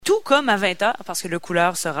Tout comme à 20h, parce que Le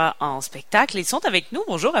Couleur sera en spectacle. Ils sont avec nous.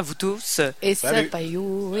 Bonjour à vous tous. Et ça, Salut.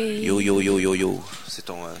 Payou, oui. Yo, yo, yo, yo, yo. C'est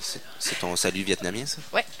ton salut vietnamien, ça?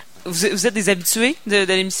 Ouais. Vous êtes des habitués de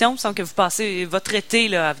l'émission. Il me semble que vous passez votre été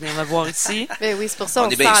là, à venir me voir ici. Ben oui, c'est pour ça on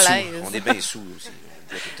est se bien sent à sous. l'aise. On est bien sous aussi.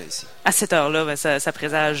 On est tout le temps ici. À cette heure-là, ben, ça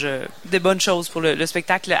présage des bonnes choses pour le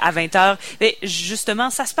spectacle à 20h. Mais justement,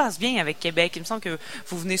 ça se passe bien avec Québec. Il me semble que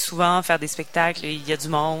vous venez souvent faire des spectacles. Il y a du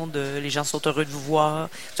monde. Les gens sont heureux de vous voir.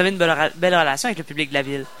 Vous avez une belle relation avec le public de la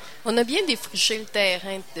ville. On a bien défriché le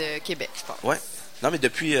terrain de Québec, je pense. Ouais. Non, mais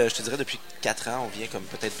depuis, je te dirais, depuis 4 ans, on vient comme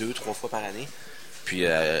peut-être 2-3 fois par année. Puis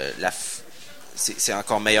c'est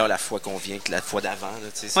encore meilleur la fois qu'on vient que la fois d'avant. Là,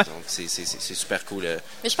 ouais. Donc, c'est super cool.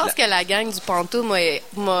 Mais je pense que la gang du Pantoum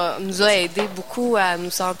nous a aidé beaucoup à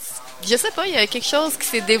nous sentir... Je sais pas, il y a quelque chose qui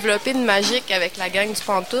s'est développé de magique avec la gang du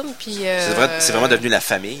Pantoum. Puis, c'est vraiment devenu la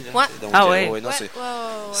famille. Là. Ouais. Donc, ah ouais. non, ouais,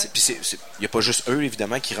 Puis il n'y a pas juste eux,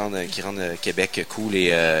 évidemment, qui rendent Québec cool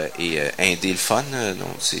et indé le fun. Donc,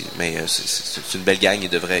 c'est une belle gang. Il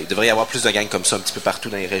devrait y avoir plus de gangs comme ça un petit peu partout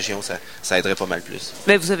dans les régions. Ça aiderait pas mal plus.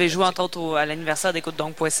 Ben, vous avez joué entre autres à l'anniversaire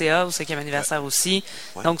d'écoutedonc.ca, au 5e anniversaire aussi.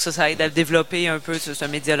 Ouais. Donc ça aide à développer un peu ce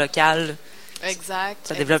média local. Exact.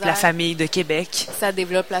 Ça développe la famille de Québec. Ça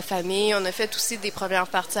développe la famille. On a fait aussi des premières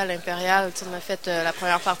parties à l'Impérial. On a fait la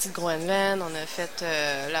première partie de Groenven. On a fait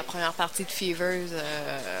la première partie de Fevers.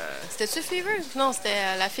 C'était-tu Fevers? Non, c'était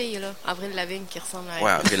la fille, là, Avril Lavigne, qui ressemble à elle.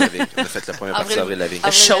 Ouais, Avril Lavigne. On a fait la première partie d'Avril Lavigne.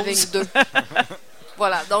 Avril Chose. Lavigne 2.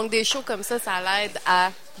 Voilà, donc des shows comme ça l'aide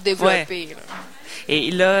à développer. Ouais. Là.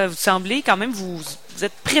 Et là, vous semblez quand même, vous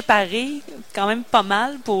êtes préparé quand même pas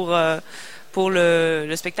mal pour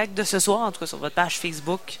le spectacle de ce soir, en tout cas sur votre page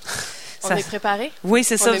Facebook. On est préparé? Oui,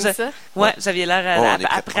 c'est ça. On aime ça? Ouais, vous aviez l'air à on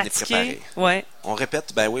est pratiquer. préparé. Ouais. On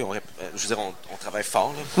répète, je veux dire, on travaille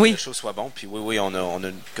fort là, pour Oui. que les choses soient bonnes. Puis oui, on a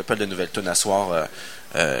une couple de nouvelles tunes à soir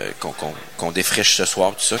qu'on défriche ce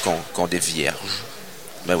soir, tout ça, qu'on dévierge.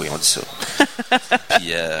 Ben oui, on dit ça.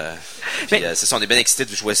 Puis c'est ça, on est bien excités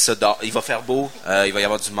de jouer ça dehors. Il va faire beau, il va y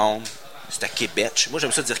avoir du monde. C'est à Québec. Moi,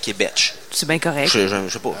 j'aime ça dire Québec. C'est bien correct. Je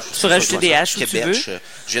sais pas. Tu peux rajouter des H où tu Québec, veux. je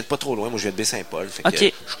viens de pas trop loin. Moi, je viens de Baie-Saint-Paul. Fait OK. que,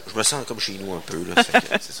 je me sens comme chez nous un peu. Là, fait que,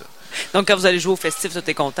 c'est ça. Donc, quand vous allez jouer au festif, tout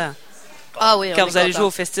est content. Ah oui, Quand vous allez jouer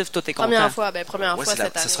au festif, tout est content. Première fois cette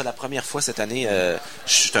année. Ce sera la première fois cette année.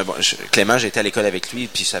 Clément, j'ai été à l'école avec lui.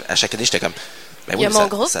 Puis à chaque année, j'étais comme... Ben Il y a mon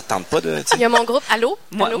groupe. Ça tente pas de... Il y a mon groupe. Allô?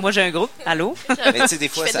 Moi, j'ai un groupe. Allô? Mais tu sais, des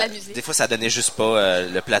fois, Je fais de la musique. des fois, ça donnait juste pas,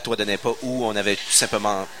 le plateau donnait pas, ou on avait tout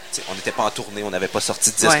simplement, on n'était pas en tournée, on n'avait pas sorti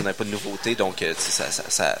de disque, Ouais. on n'avait pas de nouveauté, donc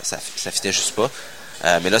ça fitait juste pas.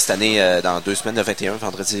 Mais là, cette année, dans 2 semaines, le 21,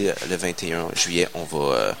 vendredi, le 21 juillet, on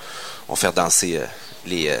va faire danser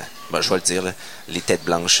je vais le dire, là, les têtes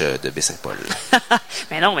blanches de Baie-Saint-Paul.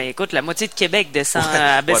 Mais non, mais écoute, la moitié de Québec descend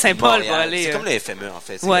à Baie-Saint-Paul. Ouais, va aller, c'est comme le FME, en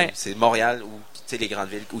fait. Ouais. C'est Montréal ou les grandes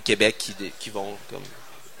villes, ou Québec qui vont comme...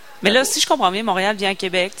 Mais là, si je comprends bien, Montréal vient à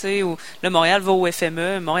Québec, tu sais, ou le Montréal va au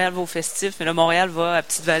FME, Montréal va au Festif, mais le Montréal va à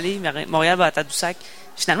Petite-Vallée, Montréal va à Tadoussac.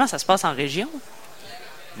 Finalement, ça se passe en région.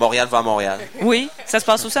 Montréal va à Montréal. Oui, ça se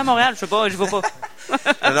passe aussi à Montréal. Je sais pas, je vais pas.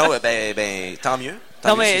 Non, ben, tant mieux.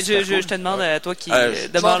 Non, mais c'est super je cool. te demande à toi qui je-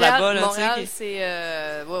 demeure là-bas, là, Montréal, tu sais,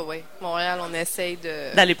 c'est... Oui. Montréal, on essaye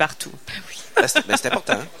de... d'aller partout. C'est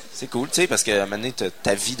important. Hein. C'est cool, tu sais, parce qu'à un moment donné,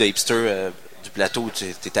 ta vie de hipster du plateau,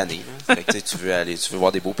 t'es tanné. Là. Fait que, tu veux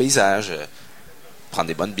voir des beaux paysages, prendre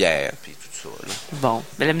des bonnes bières, puis tout ça. Là. Bon,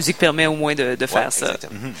 mais la musique permet au moins de faire Ouais, ça.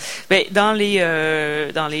 exactement. Ben, dans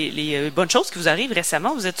les bonnes choses qui vous arrivent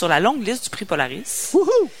récemment, vous êtes sur la longue liste du prix Polaris. Wouhou!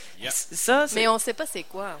 Ça, c'est... Mais on sait pas c'est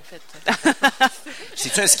quoi, en fait.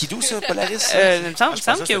 C'est-tu un skidoo, ça, Polaris? il me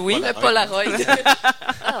semble que oui. Le Polaroid.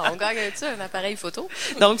 On gagne-tu un appareil photo?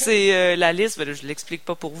 Donc, c'est la liste, ben, là, je ne l'explique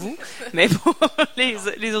pas pour vous, mais pour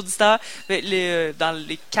les auditeurs, dans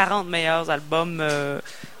les 40 meilleurs albums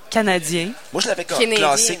canadiens, Moi, je l'avais Canadien.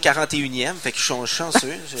 classé 41e, fait que je suis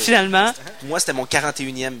chanceux. finalement. Moi, c'était mon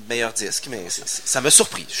 41e meilleur disque, mais ça m'a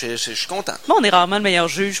surpris. Je suis content. Bon, on est rarement le meilleur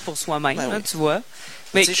juge pour soi-même, Ben hein, oui. tu vois.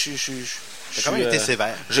 Mais Tu sais, T'as quand même été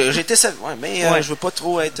sévère. J'ai été sévère, ouais, mais Ouais. je veux pas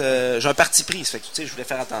trop être... j'ai un parti pris, ça fait que, tu sais, je voulais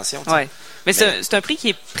faire attention. tu sais. ouais. Mais c'est un prix qui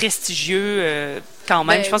est prestigieux quand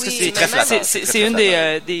même. Ben je pense oui, que c'est très flatteur. c'est une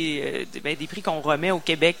des prix qu'on remet au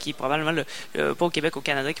Québec, qui est probablement pas au Québec, au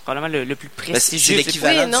Canada, qui est probablement le plus Ben, c'est prestigieux.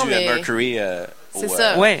 l'équivalent Oui, non, du mais- Mercury C'est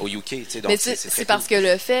ça. Ouais. au UK. Tu sais, donc Mais c'est c'est très parce cool. que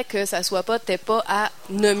le fait que ça soit pas, t'es pas à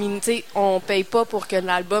nominer, on paye pas pour que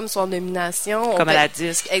l'album soit en nomination. Comme à paye- la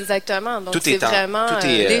disque. Exactement. Donc Tout c'est est en- vraiment tout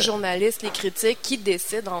est, les journalistes, les critiques qui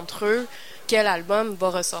décident entre eux quel album va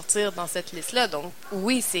ressortir dans cette liste-là. Donc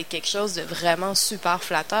oui, c'est quelque chose de vraiment super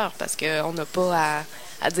flatteur parce qu'on n'a pas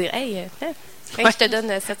à dire « Hey, Hey, je te donne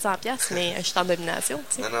 700$, mais je suis en domination.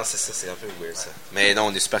 Tu sais. Non, c'est ça, c'est un peu weird ça. Mais non,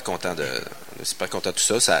 on est super content de tout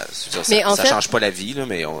ça. Ça change pas la vie, là,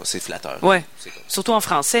 mais c'est flatteur. Ouais. Surtout en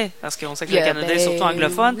français, parce qu'on sait que le Canada est surtout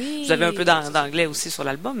anglophone. Oui. Vous avez un peu d'anglais aussi sur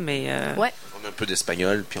l'album, mais... Ouais. On a un peu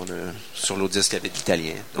d'espagnol, puis sur l'autre disque, il y avait de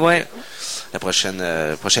l'italien. Donc, ouais. La prochaine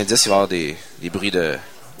disque, il va y avoir des bruits de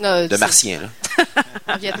martiens, là.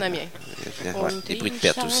 Vietnamien. Ouais, des bruits de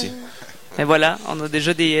pète aussi. Mais voilà, on a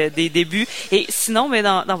déjà des débuts. Et sinon, mais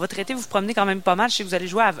dans votre été, vous vous promenez quand même pas mal. Je sais que vous allez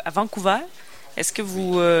jouer à Vancouver. Est-ce que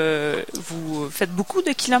vous faites beaucoup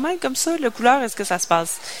de kilomètres comme ça, le Couleur? Est-ce que ça se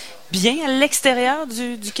passe bien à l'extérieur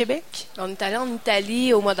du Québec? On est allé en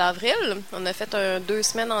Italie au mois d'avril. On a fait 2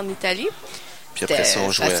 semaines en Italie. Puis après ça,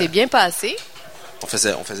 on jouait. Ça s'est bien passé. On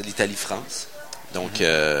faisait l'Italie-France. Donc,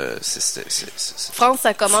 France,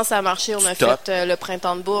 ça commence à marcher. On a fait le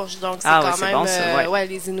printemps de Bourges. Donc, c'est quand même... bon, ça, ouais,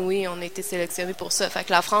 les Inuits, on a été sélectionnés pour ça. Fait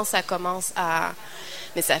que la France, ça commence à...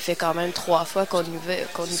 Mais ça fait quand même 3 fois qu'on y va.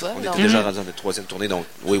 On était déjà rendu dans notre 3e tournée. Donc,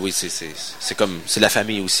 oui, c'est comme... C'est la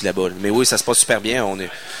famille aussi là-bas. Mais oui, ça se passe super bien.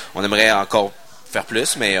 On aimerait encore faire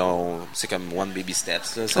plus, mais c'est comme one baby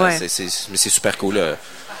steps. Là. Mais c'est super cool.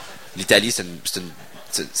 L'Italie,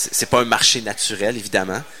 c'est pas un marché naturel,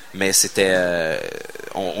 évidemment, mais c'était...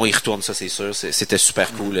 on y retourne, ça, c'est sûr. C'était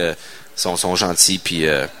super cool. Ils sont gentils, puis...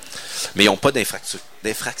 mais ils n'ont pas d'infrastructure.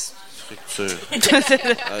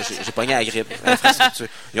 J'ai pogné à la grippe. Infrastructure.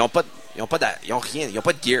 Ils n'ont rien. Ils n'ont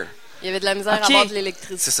pas de gear. Il y avait de la misère à avoir de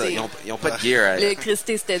l'électricité. C'est ça, ils n'ont pas de gear.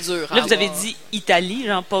 L'électricité, c'était dur. Là, vous avez dit Italie,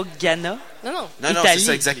 genre pas Ghana. Non, c'est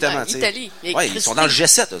ça, exactement. Italie. Ouais, ils sont dans le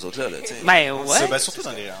G7, eux autres, là. Ben, ouais. Surtout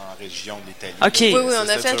en région de l'Italie. OK. Oui, on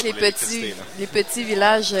a fait les petits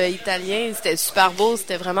villages italiens. C'était super beau,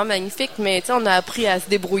 c'était vraiment magnifique, mais on a appris à se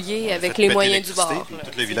débrouiller avec les moyens du bord.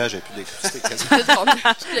 Tout le village n'avait plus d'électricité.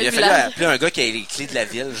 Il a fallu appeler un gars qui avait les clés de la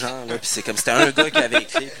ville, genre, là, puis c'est comme c'était un gars qui avait les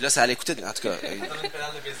clés, puis là, ça allait coûter, en tout cas.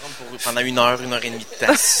 Pendant 1 heure et demie de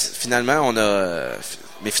temps. Finalement,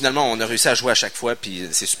 on a réussi à jouer à chaque fois, puis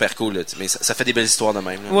c'est super cool. Là, mais ça fait des belles histoires de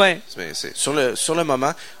même. Là. Ouais. Sur le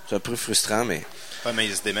moment, c'est un peu frustrant, mais... Ouais, mais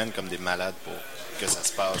ils se démènent comme des malades pour que ça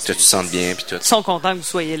se passe. Puis que tu te sentes bien, puis tout. Ils sont contents que vous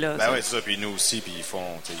soyez là. Ben oui, c'est ça. Puis nous aussi, puis ils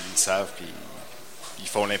savent, puis ils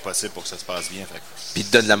font l'impossible pour que ça se passe bien. Fait. Puis ils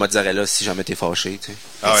te donnent de la mozzarella si jamais t'es fâché. Tu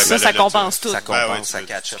sais. Ça compense tout. Ça compense, ça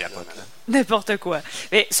catch. N'importe quoi.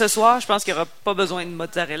 Mais ce soir, je pense qu'il n'y aura pas besoin de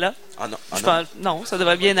mozzarella. Ah non. Non, ça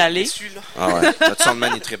devrait bien aller. Ah ouais. Notre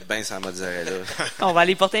soundman, il trippe bien sans mozzarella. On va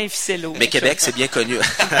aller porter un ficello. Mais Québec, c'est bien connu.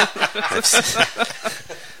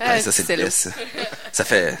 Ça, c'est le best. Ça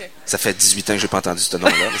fait 18 ans que j'ai pas entendu ce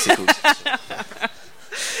nom-là, mais c'est cool.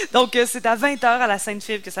 Donc, c'est à 20h à la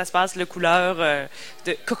Sainte-Fibre que ça se passe, le Couleur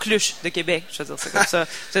de Coqueluche de Québec. Je veux dire, c'est comme ça.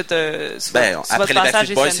 Après les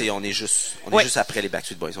Backstreet Boys, on est juste après les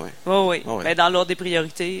Backstreet Boys. Oui. Ben, dans l'ordre des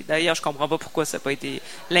priorités. D'ailleurs, je comprends pas pourquoi ça n'a pas été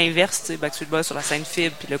l'inverse. Backstreet Boys sur la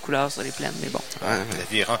Sainte-Fibre, puis le Couleur sur les plaines. Mais bon. La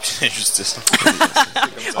vie est remplie d'injustice.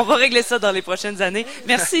 On va régler ça dans les prochaines années.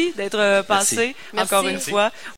 Merci d'être passé encore une fois.